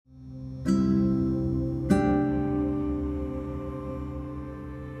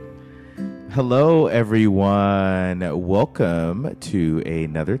Hello, everyone. Welcome to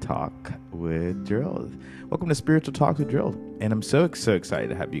another talk with Gerald. Welcome to Spiritual Talks with Gerald. And I'm so excited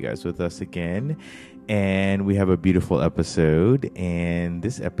to have you guys with us again. And we have a beautiful episode. And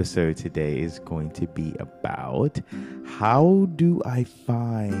this episode today is going to be about how do I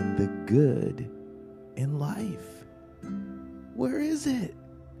find the good in life? Where is it?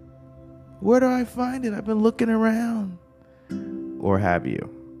 Where do I find it? I've been looking around. Or have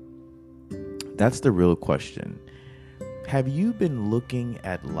you? That's the real question. Have you been looking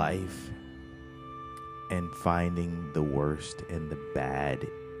at life and finding the worst and the bad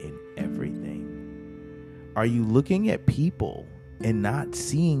in everything? Are you looking at people and not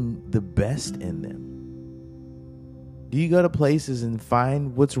seeing the best in them? Do you go to places and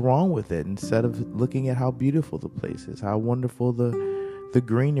find what's wrong with it instead of looking at how beautiful the place is, how wonderful the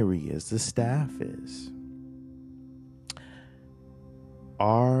greenery is, the staff is?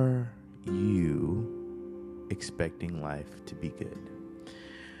 Are you expecting life to be good?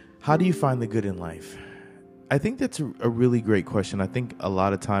 How do you find the good in life? I think that's a really great question. I think a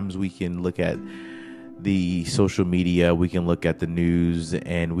lot of times we can look at the social media, we can look at the news,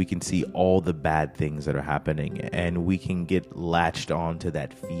 and we can see all the bad things that are happening, and we can get latched on to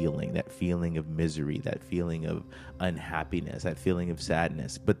that feeling of misery, that feeling of unhappiness, that feeling of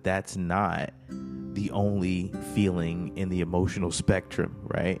sadness. But that's not the only feeling in the emotional spectrum,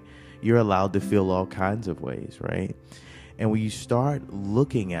 right? You're allowed to feel all kinds of ways, right? And when you start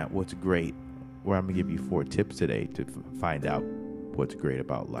looking at what's great, where I'm going to give you 4 tips today to find out what's great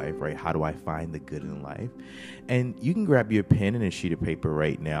about life, right? How do I find the good in life? And you can grab your pen and a sheet of paper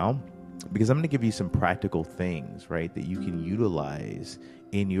right now, because I'm going to give you some practical things, right, that you can utilize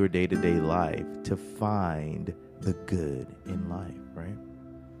in your day-to-day life to find the good in life, right?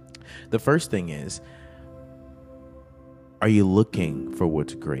 The first thing is, are you looking for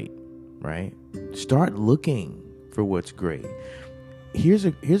what's great? Right? Start looking for what's great. Here's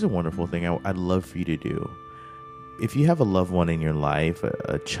a wonderful thing I'd love for you to do. If you have a loved one in your life,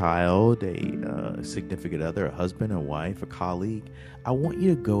 a child, a significant other, a husband, a wife, a colleague, I want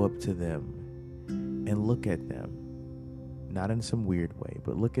you to go up to them and look at them. Not in some weird way,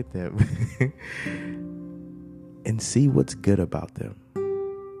 but look at them and see what's good about them.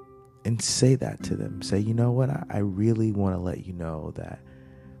 And say that to them. Say, you know what? I really want to let you know that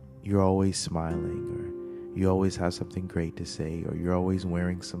you're always smiling, or you always have something great to say, or you're always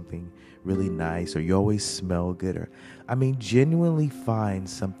wearing something really nice, or you always smell good, or genuinely find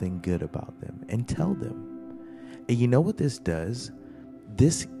something good about them and tell them. And you know what this does?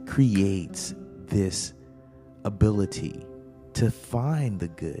 This creates this ability to find the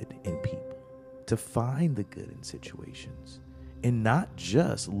good in people, to find the good in situations, and not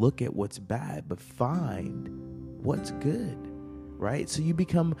just look at what's bad, but find what's good. Right? So you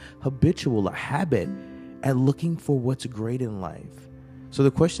become habitual, a habit at looking for what's great in life. So the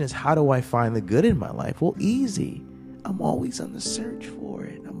question is, how do I find the good in my life? Well, easy. I'm always on the search for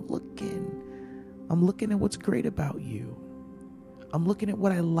it. I'm looking at what's great about you. I'm looking at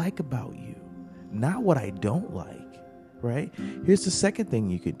what I like about you, not what I don't like, right? Here's the second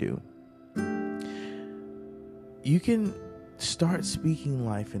thing you could do. You can start speaking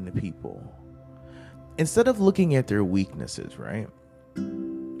life into people. Instead of looking at their weaknesses, right?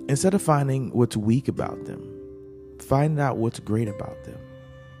 Instead of finding what's weak about them, find out what's great about them.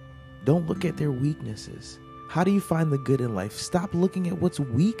 Don't look at their weaknesses. How do you find the good in life? Stop looking at what's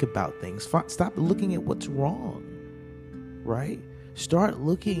weak about things. Stop looking at what's wrong, right? Start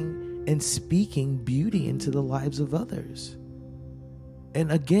looking and speaking beauty into the lives of others.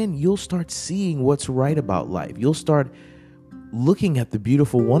 And again, you'll start seeing what's right about life. You'll start looking at the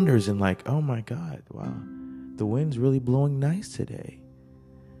beautiful wonders and like, oh my God, wow, the wind's really blowing nice today.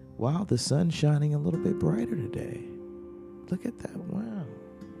 Wow, the sun's shining a little bit brighter today. Look at that, wow.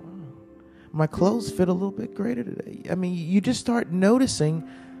 My clothes fit a little bit greater today. You just start noticing,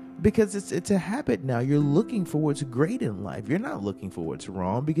 because it's a habit now. You're looking for what's great in life. You're not looking for what's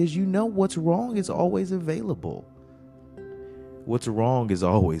wrong, because you know what's wrong is always available. What's wrong is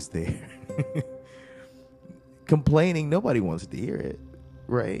always there. Complaining, nobody wants to hear it,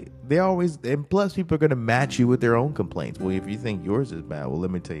 right? And plus people are going to match you with their own complaints. Well, if you think yours is bad, well,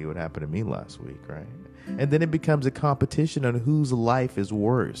 let me tell you what happened to me last week, right? And then it becomes a competition on whose life is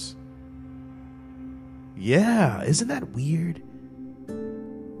worse. Yeah, isn't that weird?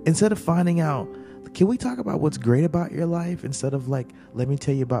 Instead of finding out, can we talk about what's great about your life? Instead of like, let me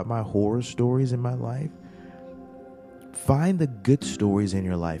tell you about my horror stories in my life. Find the good stories in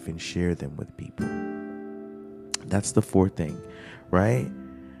your life and share them with people. That's the fourth thing, right?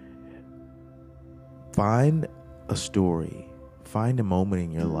 Find a story, find a moment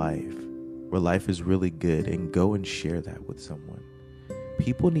in your life where life is really good, and go and share that with someone.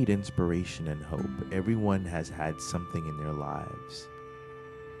 People need inspiration and hope. Everyone has had something in their lives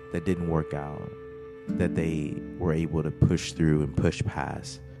that didn't work out, that they were able to push through and push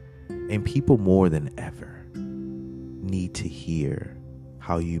past. And people more than ever need to hear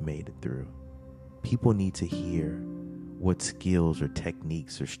how you made it through. People need to hear what skills or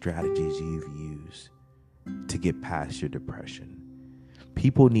techniques or strategies you've used to get past your depression.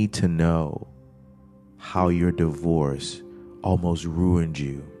 People need to know how your divorce almost ruined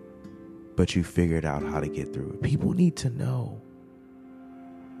you, but you figured out how to get through it. People need to know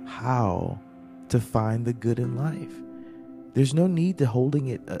how to find the good in life. There's no need to holding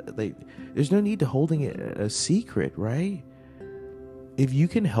it a secret, right? If you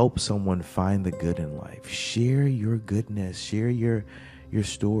can help someone find the good in life, share your goodness, share your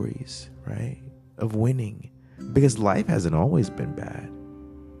stories, right? Of winning, because life hasn't always been bad.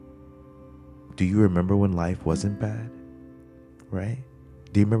 Do you remember when life wasn't bad? Right?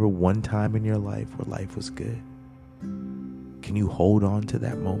 Do you remember one time in your life where life was good? Can you hold on to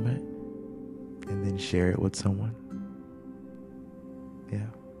that moment and then share it with someone? Yeah.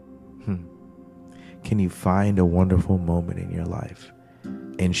 Can you find a wonderful moment in your life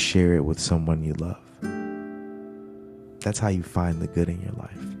and share it with someone you love? That's how you find the good in your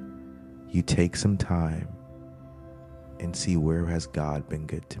life. You take some time and see, where has God been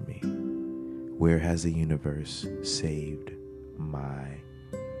good to me? Where has the universe saved my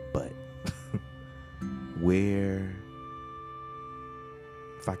butt? Where,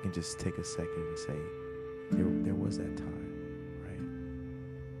 if I can just take a second and say, there was that time,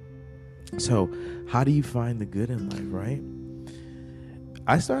 right? So how do you find the good in life, right?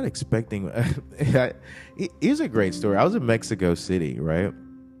 I started expecting, here's a great story. I was in Mexico City, right?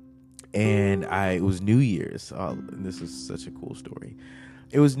 And it was New Year's. Oh, and this is such a cool story.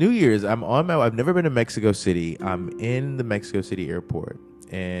 It was New Year's. I've never been to Mexico City. I'm in the Mexico City airport,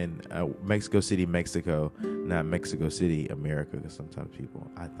 and Mexico City, Mexico, not Mexico City, America, because sometimes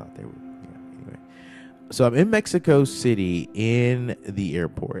I thought they were, anyway. So I'm in Mexico City in the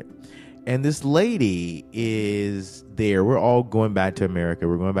airport, and this lady is there. We're all going back to America.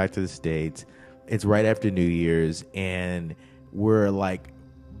 We're going back to the States. It's right after New Year's, and we're like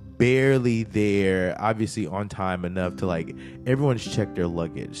barely there, obviously on time enough to everyone's checked their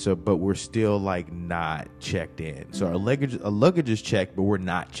luggage. So, but we're still not checked in. So our luggage is checked, but we're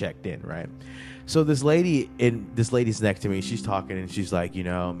not checked in, right? So this lady's next to me. She's talking and she's like,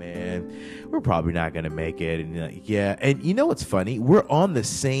 man, we're probably not gonna make it. And yeah. And you know what's funny? We're on the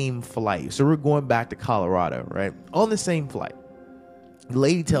same flight, so we're going back to Colorado, right? On the same flight. The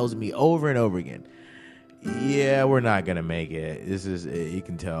lady tells me over and over again, yeah, we're not going to make it. This is, you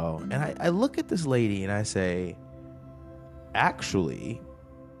can tell. And I look at this lady and I say, actually,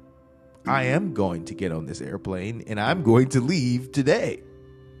 I am going to get on this airplane and I'm going to leave today.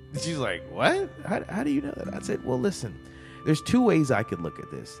 She's like, what? How do you know that? I said, well, listen, there's two ways I could look at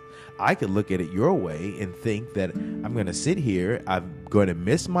this. I could look at it your way and think that I'm going to sit here, I'm going to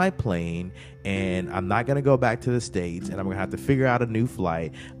miss my plane, and I'm not going to go back to the States, and I'm going to have to figure out a new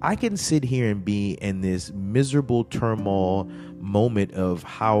flight. I can sit here and be in this miserable turmoil moment of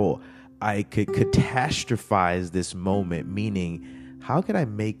how I could catastrophize this moment, meaning how could I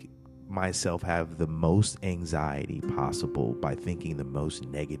make myself have the most anxiety possible by thinking the most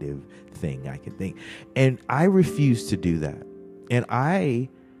negative thing I can think. And I refuse to do that. And I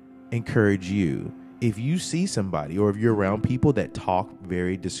encourage you, if you see somebody or if you're around people that talk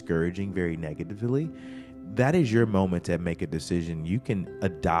very discouraging, very negatively, that is your moment to make a decision. You can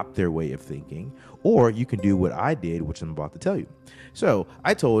adopt their way of thinking, or you can do what I did, which I'm about to tell you. So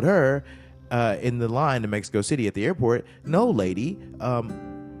I told her in the line to Mexico City at the airport, no, lady,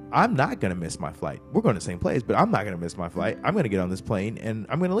 I'm not going to miss my flight. We're going to the same place, but I'm not going to miss my flight. I'm going to get on this plane and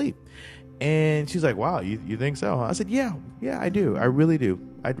I'm going to leave. And she's like, wow, you think so? Huh? I said, yeah, I do. I really do.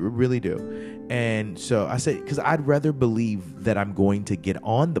 I really do. And so I said, because I'd rather believe that I'm going to get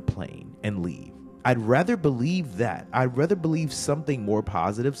on the plane and leave. I'd rather believe that. I'd rather believe something more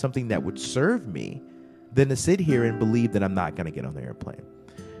positive, something that would serve me, than to sit here and believe that I'm not going to get on the airplane.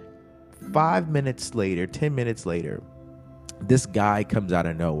 5 minutes later, 10 minutes later, this guy comes out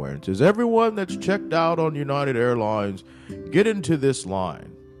of nowhere and says, everyone that's checked out on United Airlines, get into this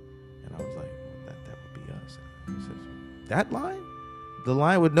line. And I was like, that would be us. He says, that line? The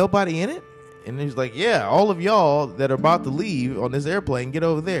line with nobody in it? And he's like, yeah, all of y'all that are about to leave on this airplane, get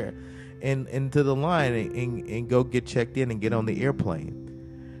over there and into the line and go get checked in and get on the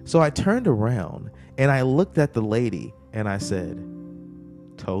airplane. So I turned around and I looked at the lady and I said,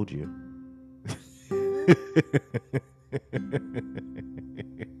 told you.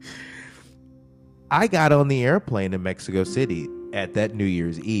 I got on the airplane in Mexico City at that New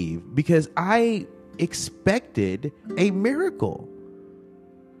Year's Eve because I expected a miracle.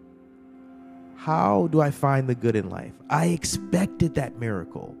 How do I find the good in life? I expected that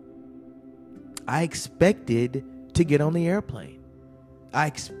miracle. I expected to get on the airplane. I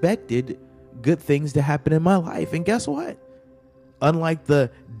expected good things to happen in my life. And guess what? Unlike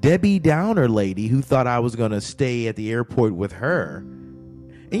the Debbie Downer lady who thought I was going to stay at the airport with her.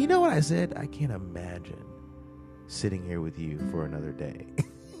 And you know what I said? I can't imagine sitting here with you for another day.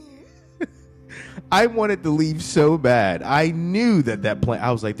 I wanted to leave so bad. I knew that plane,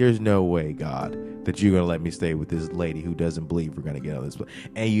 I was like, there's no way, God, that you're going to let me stay with this lady who doesn't believe we're going to get on this plane.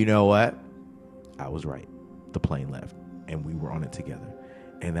 And you know what? I was right. The plane left and we were on it together.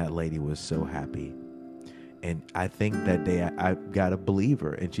 And that lady was so happy. And I think that day I got to believe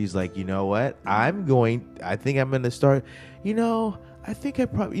her. And she's like, you know what? I think I'm going to start, I think I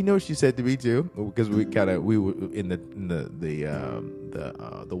probably, what she said to me too, because we were in the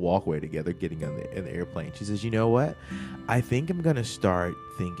walkway together, getting in the airplane. She says, you know what? I think I'm going to start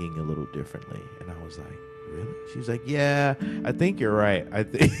thinking a little differently. And I was like, really? She was like, yeah, I think you're right.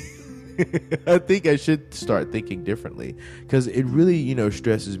 I think I should start thinking differently, because it really,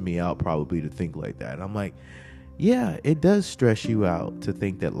 stresses me out probably to think like that. And I'm like, yeah, it does stress you out to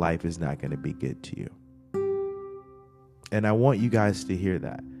think that life is not going to be good to you. And I want you guys to hear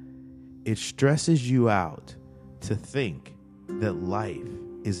that. It stresses you out to think that life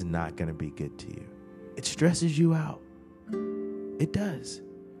is not going to be good to you. It stresses you out. It does.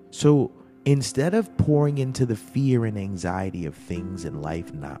 So instead of pouring into the fear and anxiety of things in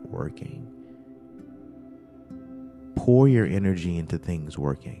life not working, pour your energy into things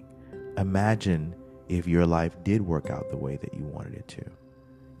working. Imagine if your life did work out the way that you wanted it to.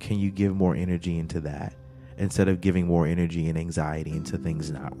 Can you give more energy into that instead of giving more energy and anxiety into things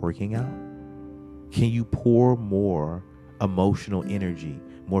not working out? Can you pour more emotional energy,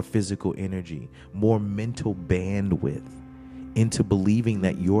 more physical energy, more mental bandwidth into believing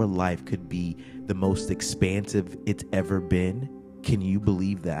that your life could be the most expansive it's ever been? Can you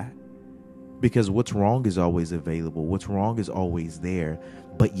believe that? Because what's wrong is always available. What's wrong is always there.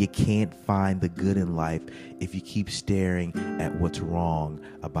 But you can't find the good in life if you keep staring at what's wrong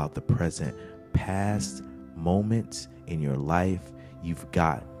about the present. Past moments in your life, you've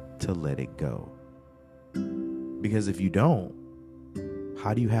got to let it go. Because if you don't,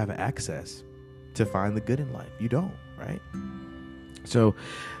 how do you have access to find the good in life? You don't, right? So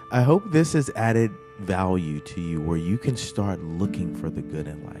I hope this has added value to you where you can start looking for the good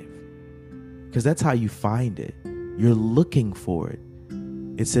in life. Because that's how you find it. You're looking for it.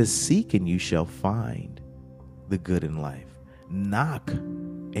 It says, seek and you shall find the good in life. Knock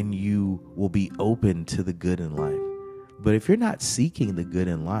and you will be open to the good in life. But if you're not seeking the good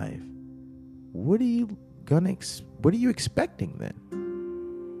in life, what are you expecting then?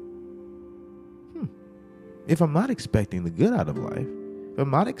 If I'm not expecting the good out of life, if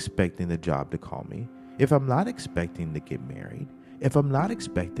I'm not expecting the job to call me, if I'm not expecting to get married, if I'm not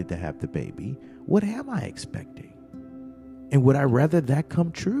expected to have the baby, what am I expecting? And would I rather that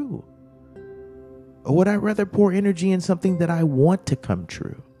come true? Or would I rather pour energy in something that I want to come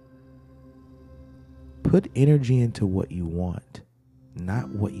true? Put energy into what you want, not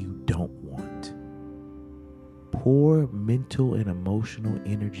what you don't want. Pour mental and emotional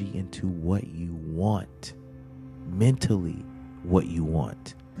energy into what you want. Mentally, what you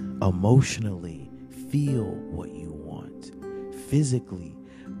want. Emotionally, feel what you want. Physically,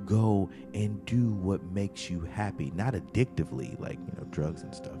 go and do what makes you happy. Not addictively, like, drugs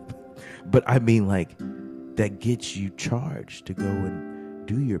and stuff. But I mean, like, that gets you charged to go and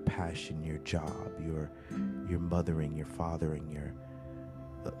do your passion, your job, your mothering, your fathering, your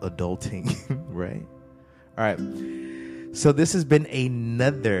adulting, right? All right. So this has been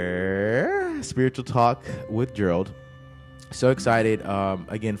another Spiritual Talk with Gerald. So excited.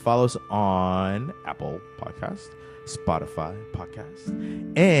 Again, follow us on Apple Podcast, Spotify Podcast,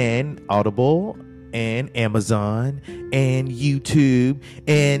 and Audible, and Amazon, and YouTube,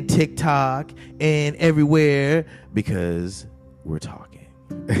 and TikTok, and everywhere, because we're talking.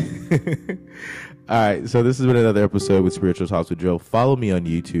 All right, so this has been another episode with Spiritual Talks with Gerald. Follow me on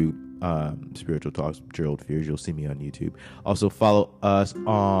YouTube, Spiritual Talks with Gerald Fears. You'll see me on YouTube. Also follow us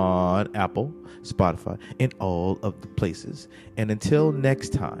on Apple, Spotify, and all of the places. And until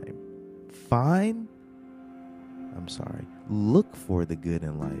next time, look for the good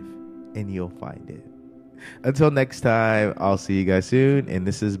in life, and you'll find it. Until next time, I'll see you guys soon. And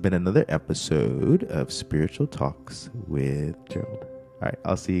this has been another episode of Spiritual Talks with Gerald. All right,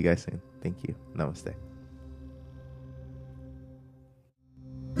 I'll see you guys soon. Thank you. Namaste.